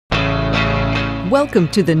Welcome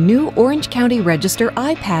to the new Orange County Register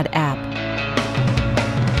iPad app.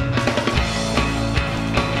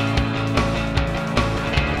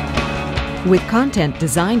 With content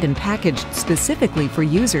designed and packaged specifically for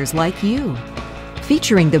users like you.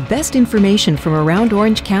 Featuring the best information from around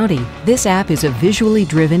Orange County, this app is a visually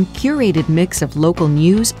driven, curated mix of local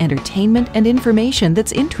news, entertainment, and information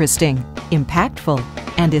that's interesting, impactful,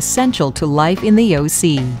 and essential to life in the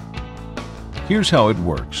OC. Here's how it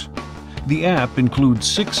works. The app includes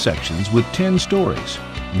 6 sections with 10 stories.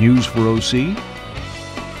 News for OC,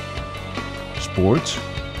 sports,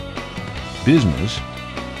 business,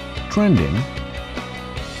 trending,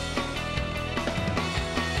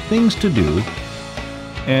 things to do,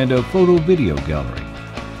 and a photo-video gallery.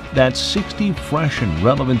 That's 60 fresh and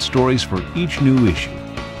relevant stories for each new issue.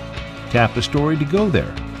 Tap a story to go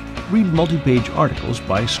there. Read multi-page articles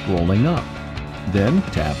by scrolling up. Then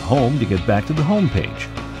tap Home to get back to the home page,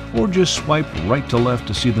 or just swipe right to left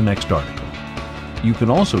to see the next article. You can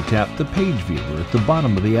also tap the page viewer at the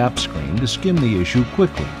bottom of the app screen to skim the issue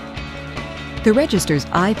quickly. The Register's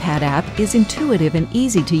iPad app is intuitive and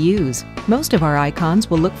easy to use. Most of our icons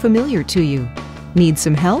will look familiar to you. Need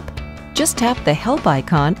some help? Just tap the Help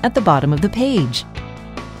icon at the bottom of the page.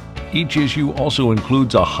 Each issue also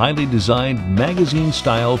includes a highly designed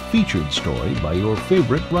magazine-style featured story by your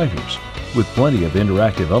favorite writers, with plenty of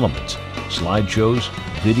interactive elements. Slideshows,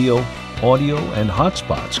 video, audio, and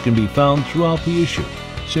hotspots can be found throughout the issue.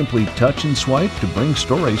 Simply touch and swipe to bring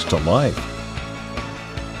stories to life.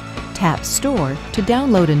 Tap Store to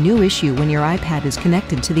download a new issue when your iPad is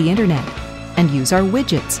connected to the internet, and use our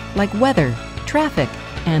widgets like weather, traffic,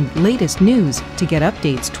 and latest news to get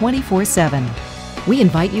updates 24/7. We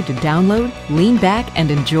invite you to download, lean back, and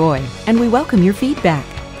enjoy, and we welcome your feedback.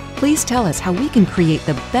 Please tell us how we can create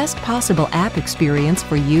the best possible app experience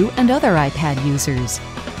for you and other iPad users.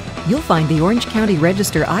 You'll find the Orange County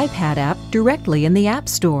Register iPad app directly in the App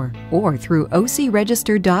Store or through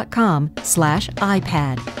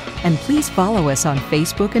ocregister.com/iPad. And please follow us on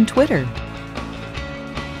Facebook and Twitter.